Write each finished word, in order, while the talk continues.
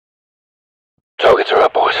Targets are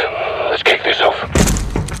up, boys. Let's kick this off.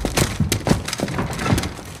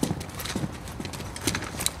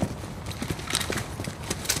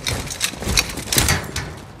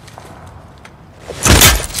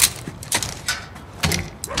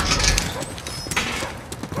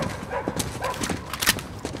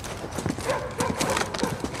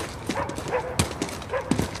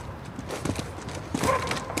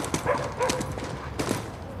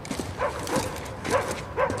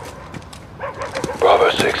 Bravo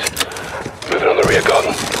 6. Moving on the rear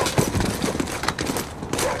garden.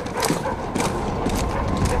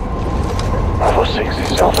 Bravo 6,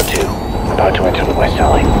 this is Alpha 2. About to enter the west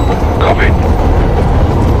alley. Copy.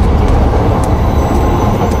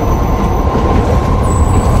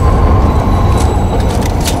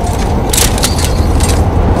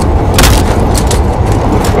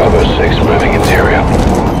 Bravo 6, moving interior.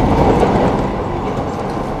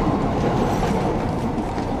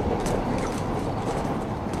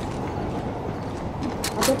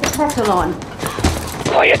 Get the kettle on.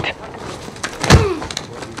 Quiet.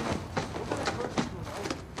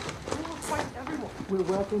 We're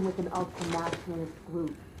working with an ultra-nationalist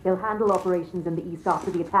group. They'll handle operations in the east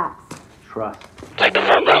after the attacks. Trust. Take the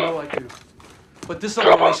front I row. know I do. But this Drop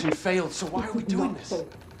operation failed, so why are we doing Not this? safe.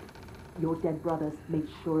 Your dead brothers made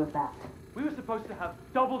sure of that. We were supposed to have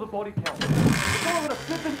double the body count. Follow the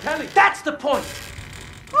flippin' telly. That's the point!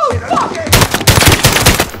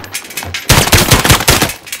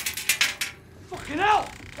 Fucking hell!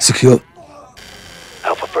 Secure.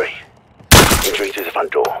 Alpha 3. Entry through the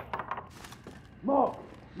front door. Mark,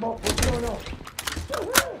 what's going on?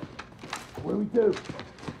 What do we do?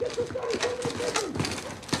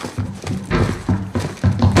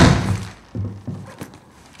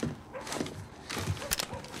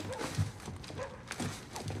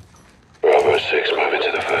 Bravo 6, moving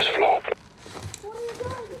to the first floor.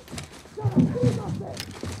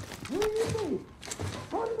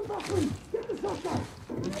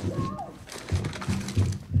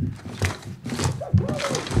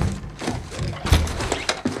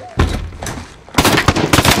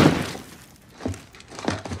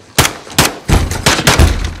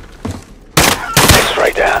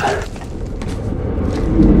 X-ray down.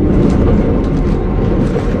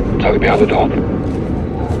 Target behind the door.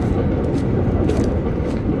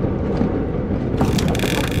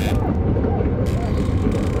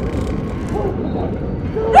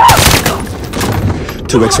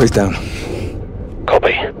 Two X-rays down.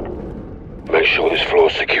 Copy. Make sure this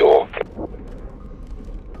floor's secure.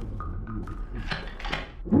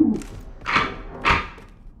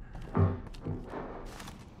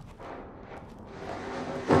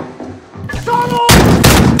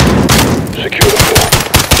 Secure the floor.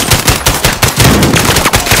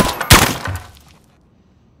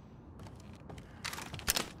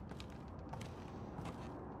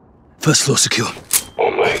 First floor secure.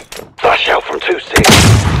 On me. Flash out from 2-6.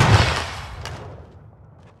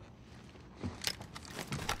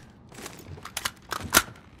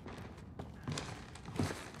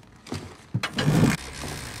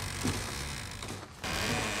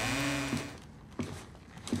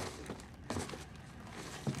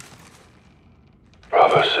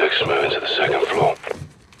 Bravo 6, moving to the second floor.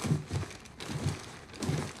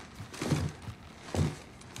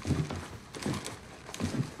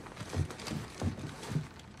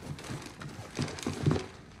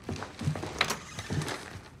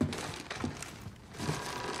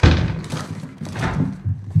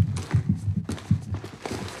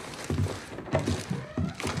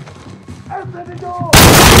 Open the door!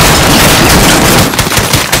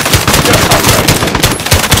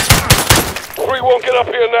 Won't get up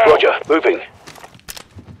here now. Roger, moving.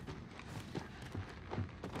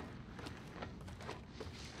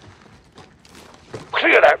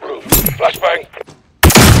 Clear that room. Flashbang.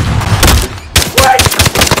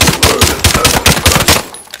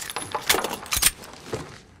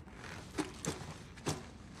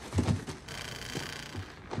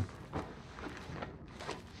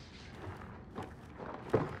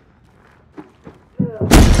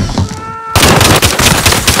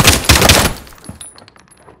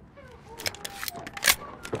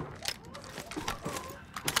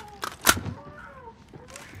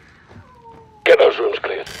 Get those rooms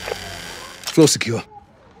cleared. Floor secure.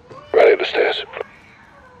 Rally the stairs.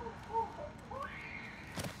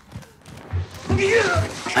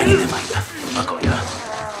 I need him, mate. I got you.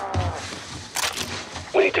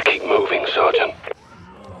 We need to keep moving, Sergeant.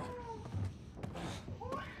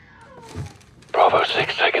 Bravo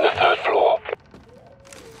 6 taking the third floor.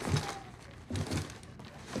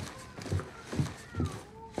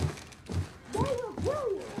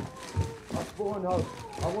 That's 4-0.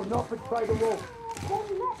 I want Or not betray the wolf. Then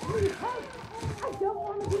let me help! I don't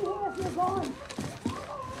want to be here if you're gone!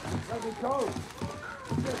 Let me go.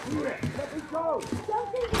 Just here. Let me go. Don't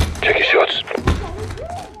think Check your shots.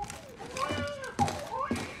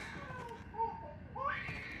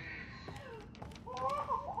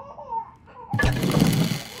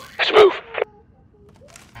 Let's move.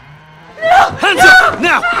 Hands up!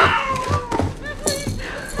 Now!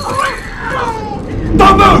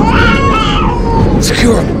 Don't move!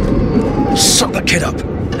 Secure him! Shut the kid up!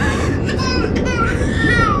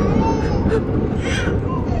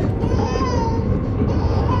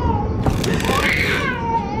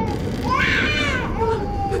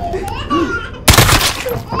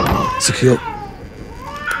 Secure.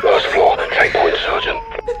 Last floor. Take point, Sergeant.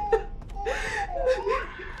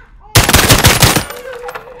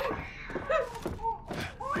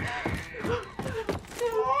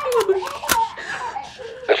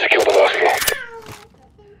 Let's secure the last floor.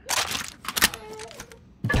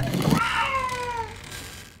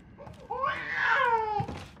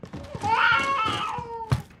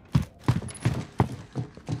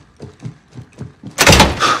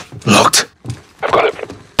 Locked. I've got it.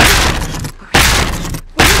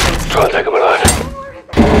 Try and take him alive.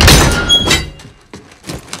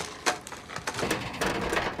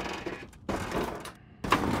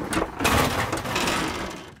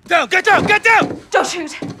 Down! Get down! Get down! Don't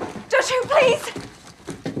shoot! Don't shoot, please!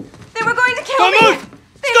 They were going to kill Don't me! move!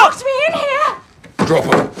 They Stop! locked me in here! Drop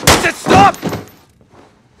him! I said stop!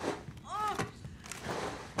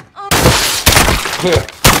 Clear.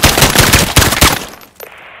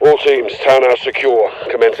 All teams, townhouse secure.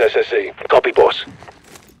 Commence SSE. Copy, boss.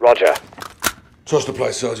 Roger. Trust the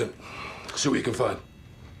place, Sergeant. See what you can find.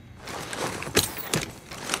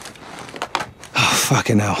 Oh,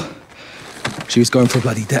 fucking hell. She was going for a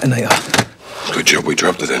bloody detonator. Good job we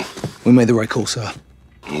dropped it in. We made the right call, sir.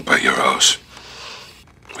 We'll bet your ass.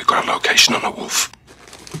 We got a location on the wolf.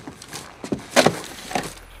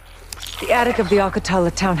 The attic of the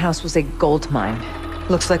Al-Qatala townhouse was a gold mine.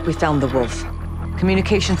 Looks like we found the wolf.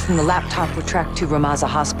 Communications from the laptop were tracked to Ramaza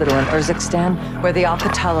Hospital in Urzikstan, where the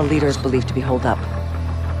Al-Qatala leader is believed to be holed up.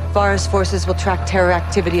 Farah's forces will track terror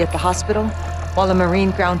activity at the hospital, while a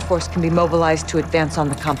Marine ground force can be mobilized to advance on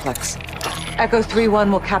the complex. Echo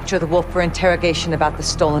 3-1 will capture the wolf for interrogation about the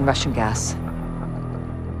stolen Russian gas.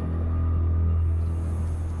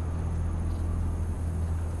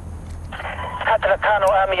 حتى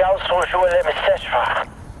كانوا عم يوصلوا جوا المستشفى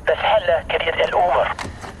بس هلا كريت الأمور.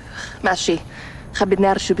 ماشي خبيت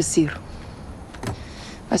نعرف شو بيصير.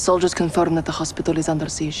 My soldiers confirm that the hospital is under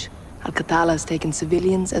siege. Al-Qatala has taken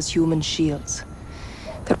civilians as human shields.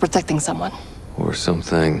 They're protecting someone. Or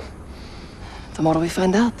something. Tomorrow we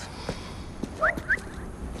find out.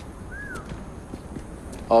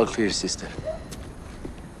 All clear, sister.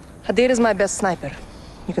 Hadir is my best sniper.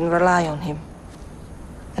 You can rely on him.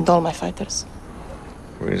 And all my fighters.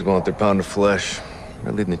 Marines want their pound of flesh.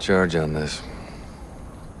 They're leading the charge on this.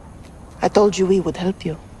 I told you we would help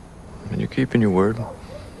you. And you're keeping your word.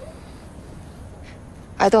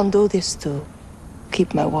 I don't do this to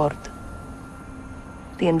keep my word.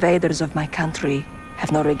 The invaders of my country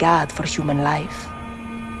have no regard for human life.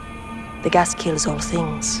 The gas kills all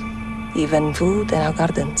things, even food and our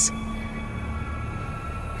gardens.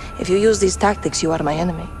 If you use these tactics, you are my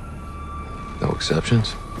enemy. No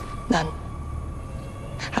exceptions? None.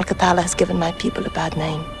 Al-Qatala has given my people a bad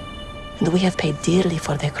name, and we have paid dearly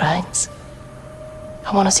for their crimes.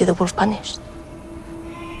 I want to see the wolf punished.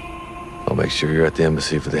 I'll make sure you're at the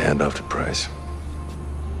embassy for the handoff to Price.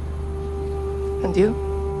 And you?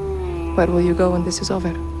 Where will you go when this is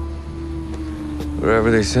over?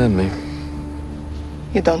 Wherever they send me.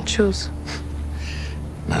 You don't choose.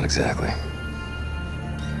 Not exactly.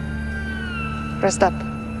 Rest up.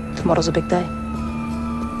 Tomorrow's a big day.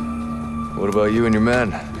 What about you and your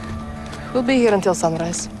men? We'll be here until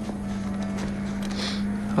sunrise.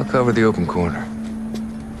 I'll cover the open corner.